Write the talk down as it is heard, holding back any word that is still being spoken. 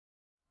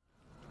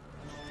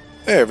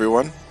Hey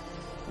everyone,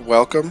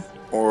 welcome,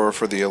 or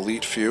for the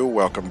elite few,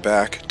 welcome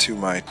back to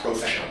my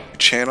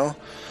channel.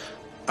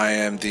 I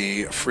am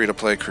the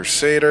free-to-play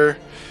Crusader,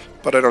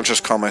 but I don't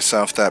just call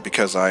myself that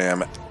because I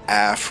am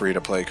a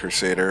free-to-play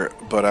Crusader,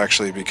 but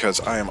actually because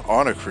I am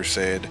on a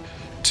crusade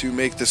to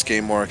make this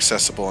game more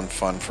accessible and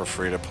fun for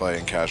free-to-play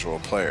and casual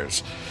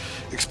players,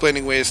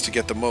 explaining ways to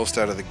get the most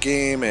out of the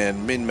game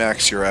and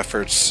min-max your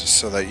efforts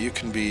so that you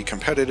can be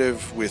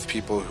competitive with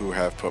people who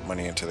have put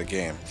money into the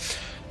game.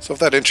 So if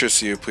that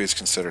interests you, please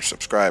consider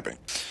subscribing.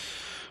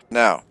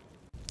 Now,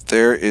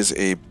 there is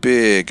a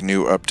big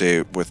new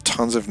update with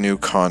tons of new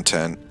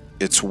content.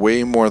 It's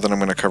way more than I'm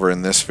going to cover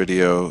in this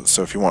video,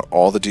 so if you want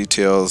all the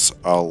details,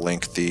 I'll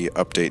link the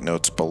update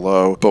notes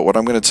below. But what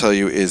I'm going to tell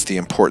you is the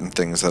important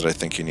things that I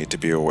think you need to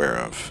be aware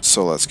of.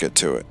 So let's get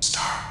to it.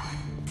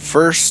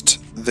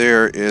 First,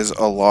 there is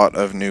a lot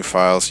of new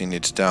files you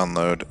need to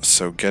download,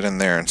 so get in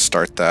there and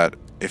start that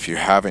if you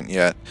haven't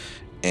yet.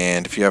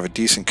 And if you have a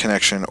decent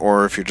connection,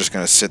 or if you're just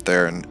going to sit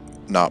there and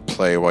not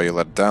play while you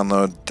let it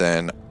download,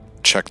 then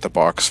check the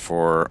box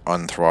for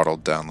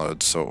unthrottled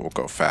downloads so it will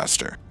go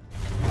faster.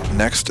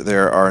 Next,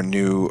 there are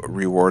new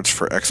rewards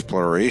for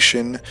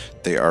exploration.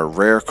 They are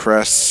rare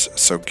crests,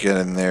 so get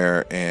in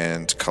there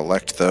and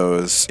collect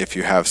those if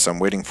you have some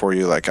waiting for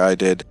you like I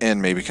did,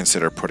 and maybe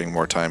consider putting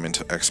more time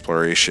into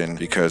exploration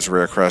because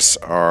rare crests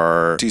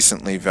are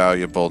decently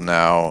valuable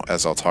now,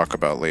 as I'll talk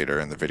about later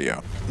in the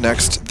video.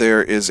 Next,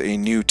 there is a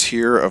new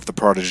tier of the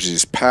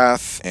Prodigy's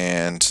Path,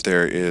 and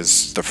there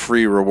is the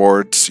free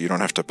rewards you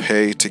don't have to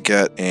pay to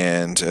get,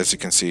 and as you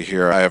can see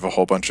here, I have a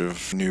whole bunch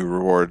of new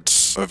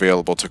rewards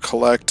available to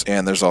collect,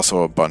 and there's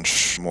also a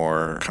bunch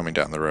more coming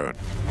down the road.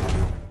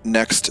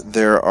 Next,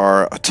 there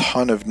are a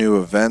ton of new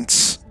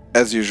events.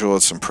 As usual,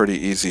 it's some pretty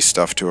easy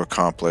stuff to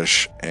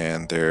accomplish,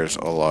 and there's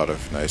a lot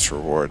of nice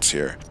rewards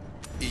here.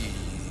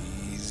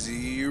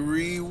 Easy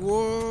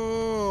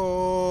reward.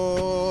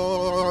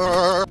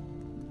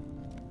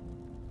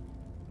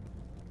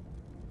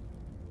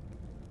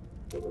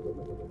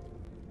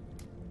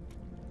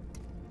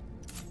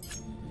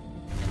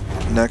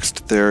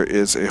 Next, there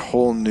is a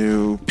whole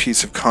new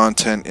piece of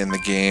content in the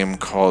game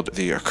called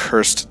the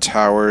Accursed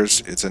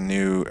Towers. It's a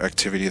new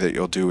activity that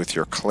you'll do with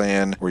your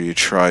clan where you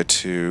try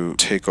to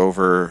take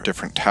over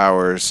different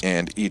towers,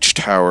 and each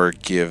tower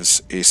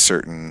gives a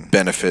certain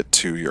benefit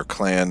to your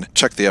clan.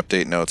 Check the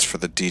update notes for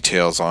the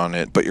details on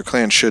it, but your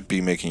clan should be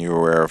making you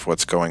aware of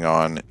what's going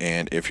on,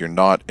 and if you're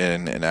not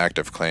in an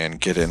active clan,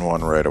 get in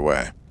one right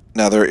away.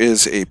 Now, there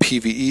is a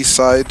PvE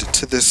side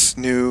to this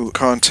new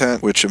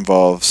content, which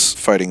involves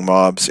fighting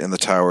mobs in the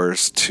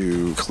towers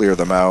to clear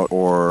them out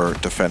or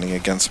defending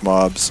against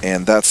mobs,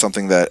 and that's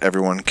something that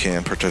everyone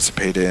can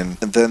participate in.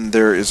 And then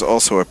there is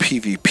also a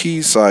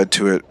PvP side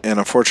to it, and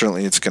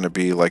unfortunately it's going to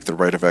be like the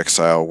Rite of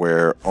Exile,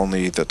 where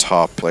only the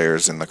top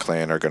players in the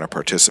clan are going to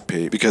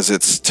participate, because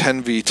it's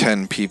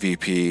 10v10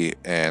 PvP,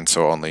 and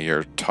so only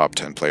your top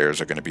 10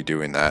 players are going to be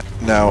doing that.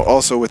 Now,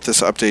 also with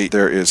this update,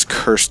 there is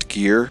cursed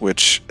gear,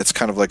 which it's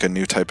kind of like a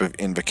new type of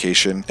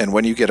invocation, and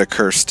when you get a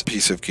cursed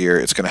piece of gear,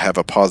 it's going to have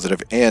a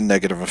positive and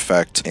negative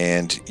effect,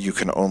 and you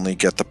can only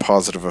get the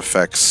positive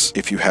effects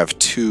if you have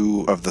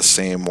 2 of the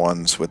same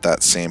ones with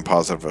that same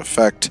positive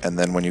effect, and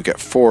then when you get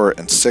 4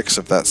 and 6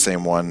 of that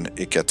same one,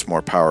 it gets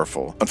more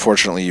powerful.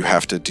 Unfortunately, you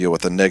have to deal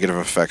with the negative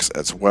effects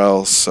as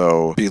well,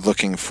 so be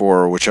looking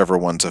for whichever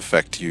ones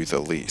affect you the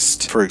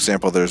least. For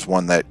example, there's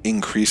one that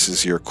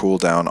increases your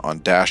cooldown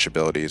on dash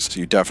abilities, so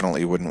you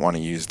definitely wouldn't want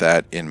to use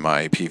that in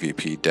my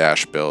PvP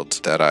dash build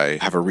that I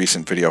have a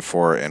recent video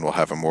for and will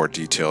have a more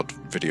detailed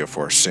video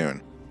for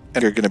soon.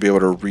 And you're going to be able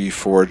to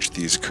reforge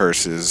these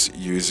curses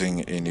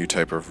using a new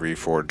type of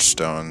reforged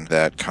stone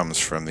that comes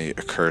from the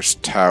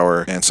Accursed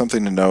Tower. And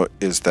something to note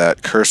is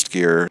that cursed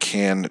gear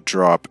can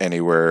drop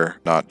anywhere,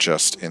 not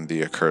just in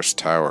the Accursed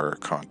Tower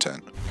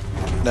content.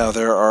 Now,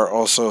 there are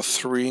also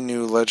 3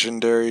 new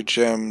legendary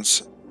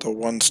gems. The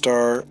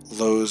 1-star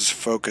Lowe's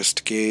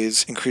Focused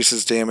Gaze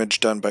increases damage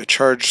done by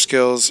charge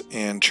skills,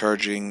 and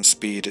charging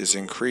speed is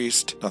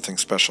increased. Nothing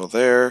special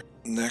there.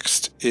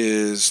 Next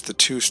is the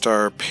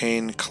 2-star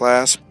Pain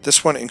Clasp.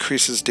 This one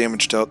increases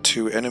damage dealt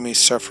to enemies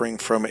suffering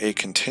from a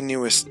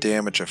continuous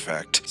damage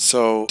effect.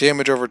 So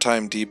damage over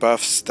time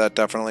debuffs, that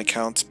definitely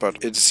counts,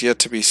 but it's yet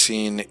to be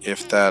seen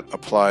if that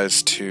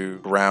applies to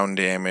ground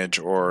damage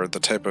or the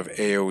type of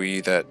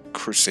AoE that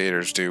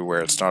Crusaders do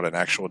where it's not an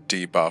actual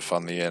debuff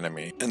on the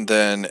enemy. And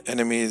then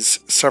enemies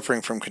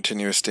suffering from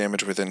continuous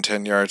damage within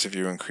 10 yards if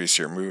you increase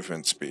your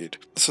movement speed.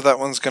 So that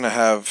one's going to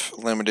have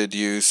limited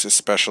use,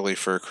 especially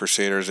for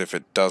Crusaders if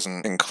it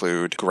doesn't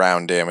include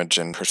ground damage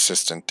and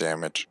persistent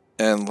damage.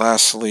 And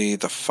lastly,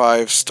 the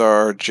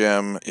 5-star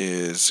gem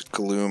is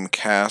Gloom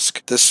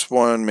Cask. This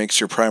one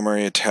makes your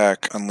primary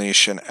attack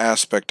unleash an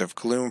aspect of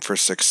gloom for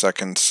 6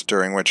 seconds,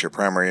 during which your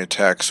primary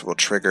attacks will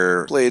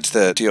trigger blades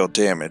that deal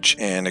damage,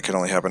 and it can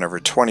only happen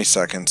every 20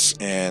 seconds.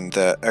 And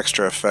the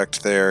extra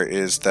effect there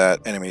is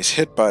that enemies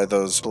hit by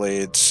those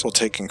blades will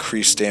take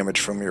increased damage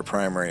from your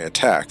primary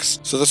attacks.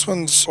 So this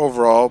one's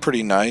overall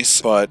pretty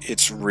nice, but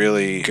it's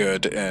really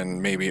good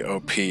and maybe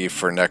OP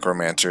for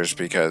necromancers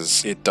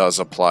because it does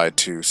apply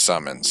to summons.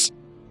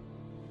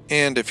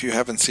 And if you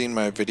haven't seen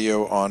my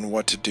video on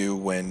what to do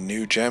when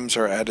new gems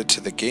are added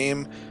to the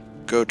game,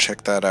 go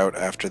check that out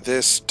after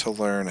this to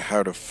learn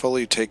how to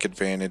fully take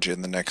advantage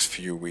in the next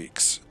few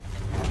weeks.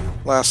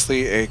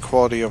 Lastly, a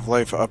quality of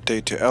life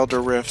update to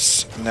Elder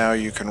Rifts. Now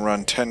you can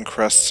run 10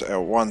 crests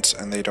at once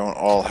and they don't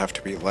all have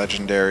to be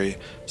legendary.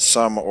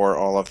 Some or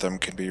all of them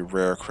can be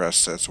rare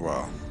crests as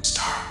well.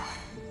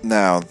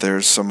 Now,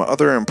 there's some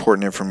other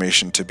important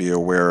information to be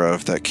aware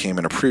of that came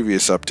in a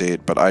previous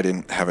update, but I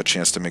didn't have a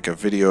chance to make a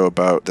video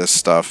about this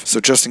stuff. So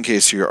just in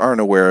case you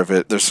aren't aware of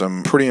it, there's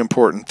some pretty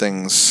important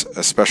things,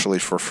 especially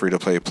for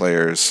free-to-play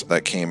players,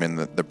 that came in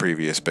the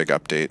previous big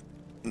update.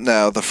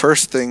 Now, the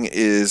first thing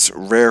is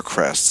rare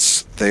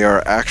crests. They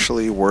are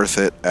actually worth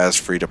it as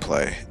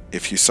free-to-play.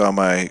 If you saw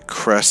my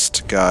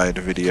crest guide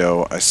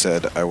video, I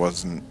said I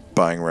wasn't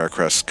buying rare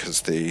crests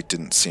because they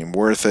didn't seem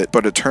worth it,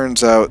 but it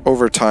turns out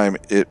over time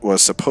it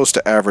was supposed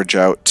to average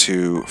out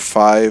to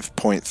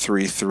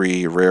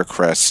 5.33 rare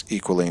crests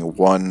equaling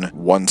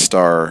one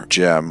star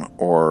gem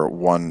or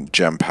 1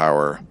 gem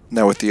power.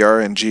 Now with the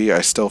RNG,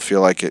 I still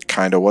feel like it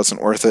kinda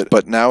wasn't worth it,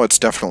 but now it's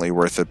definitely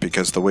worth it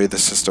because the way the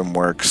system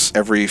works,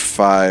 every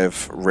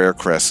 5 rare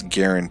crests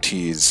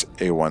guarantees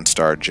a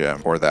 1-star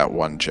gem or that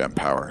 1 gem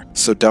power.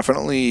 So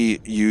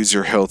definitely use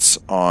your hilts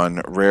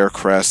on rare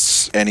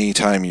crests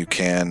anytime you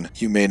can.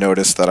 You may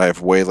notice that I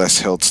have way less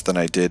hilts than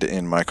I did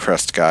in my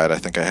crest guide. I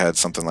think I had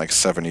something like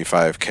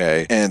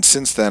 75k, and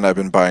since then I've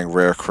been buying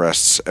rare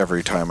crests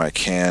every time I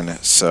can,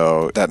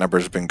 so that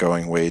number's been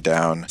going way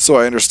down. So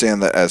I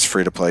understand that as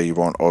free to play you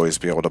won't always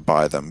be able to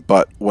buy them,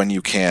 but when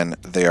you can,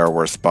 they are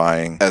worth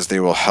buying as they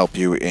will help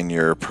you in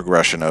your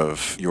progression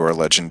of your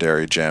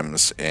legendary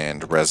gems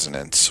and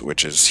resonance,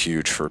 which is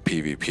huge for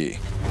PvP.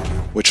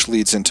 Which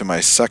leads into my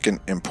second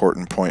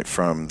important point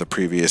from the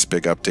previous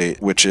big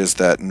update, which is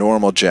that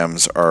normal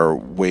gems are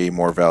way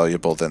more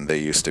valuable than they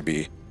used to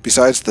be.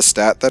 Besides the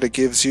stat that it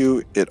gives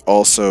you, it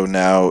also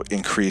now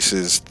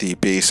increases the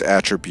base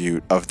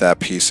attribute of that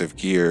piece of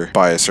gear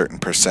by a certain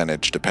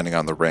percentage depending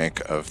on the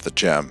rank of the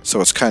gem. So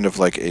it's kind of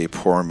like a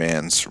poor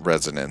man's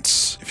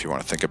resonance, if you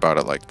want to think about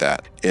it like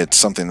that. It's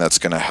something that's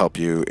going to help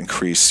you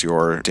increase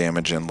your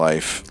damage in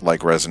life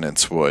like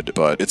resonance would,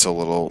 but it's a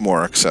little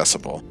more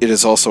accessible. It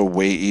is also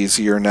way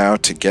easier now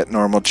to get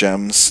normal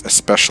gems,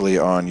 especially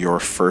on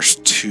your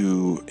first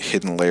 2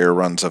 hidden layer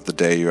runs of the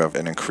day. You have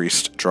an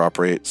increased drop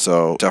rate,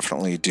 so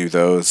definitely do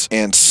those.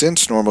 And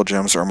since normal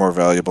gems are more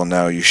valuable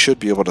now, you should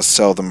be able to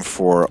sell them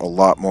for a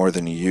lot more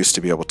than you used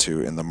to be able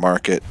to in the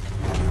market.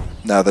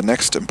 Now the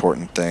next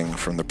important thing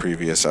from the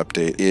previous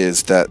update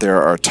is that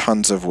there are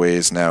tons of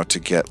ways now to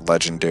get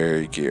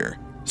legendary gear.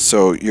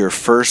 So your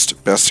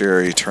first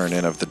bestiary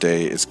turn-in of the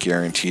day is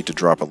guaranteed to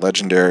drop a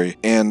legendary,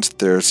 and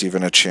there's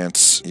even a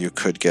chance you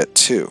could get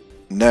 2.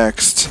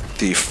 Next,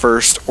 the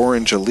first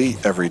orange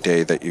elite every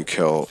day that you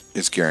kill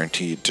is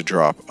guaranteed to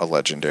drop a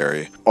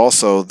legendary.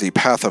 Also, the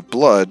Path of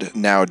Blood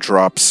now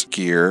drops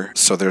gear,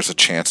 so there's a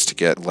chance to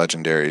get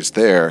legendaries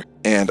there.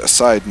 And a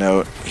side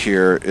note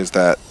here is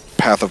that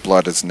Path of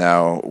Blood is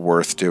now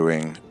worth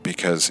doing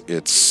because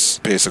it's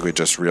basically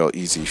just real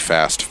easy,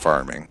 fast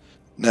farming.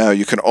 Now,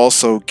 you can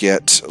also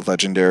get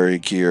legendary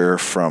gear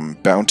from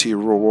bounty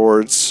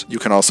rewards. You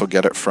can also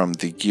get it from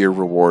the gear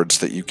rewards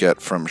that you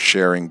get from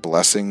sharing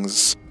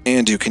blessings.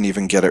 And you can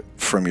even get it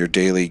from your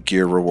daily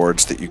gear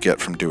rewards that you get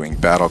from doing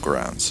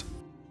battlegrounds.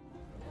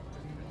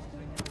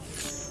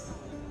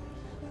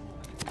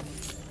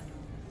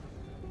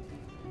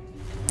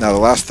 Now the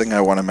last thing I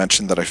want to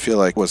mention that I feel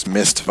like was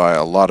missed by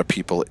a lot of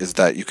people is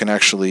that you can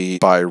actually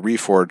buy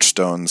reforged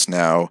stones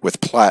now with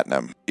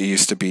platinum. It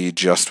used to be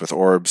just with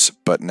orbs,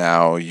 but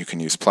now you can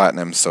use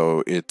platinum,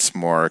 so it's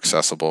more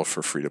accessible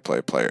for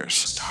free-to-play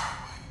players.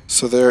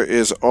 So there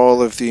is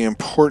all of the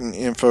important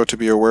info to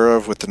be aware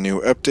of with the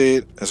new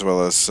update, as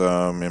well as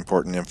some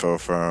important info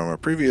from a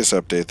previous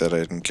update that I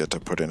didn't get to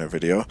put in a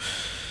video.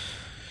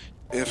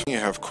 If you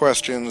have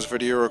questions,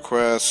 video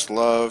requests,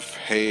 love,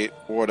 hate,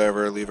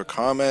 whatever, leave a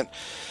comment.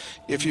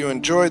 If you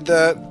enjoyed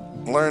that,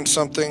 learned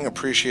something,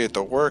 appreciate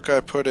the work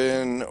I put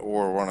in,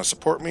 or want to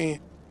support me,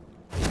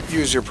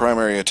 use your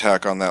primary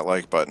attack on that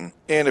like button.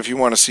 And if you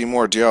want to see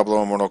more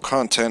Diablo Immortal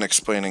content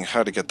explaining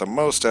how to get the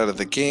most out of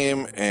the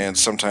game, and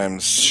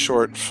sometimes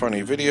short,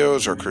 funny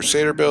videos or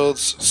Crusader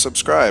builds,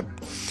 subscribe.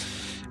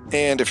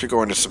 And if you're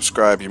going to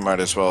subscribe, you might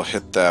as well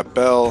hit that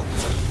bell,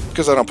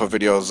 because I don't put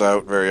videos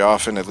out very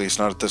often, at least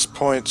not at this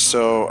point,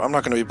 so I'm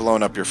not going to be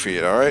blowing up your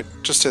feed, alright?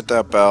 Just hit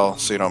that bell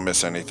so you don't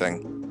miss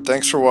anything.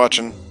 Thanks for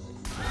watching.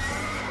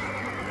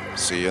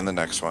 See you in the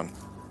next one.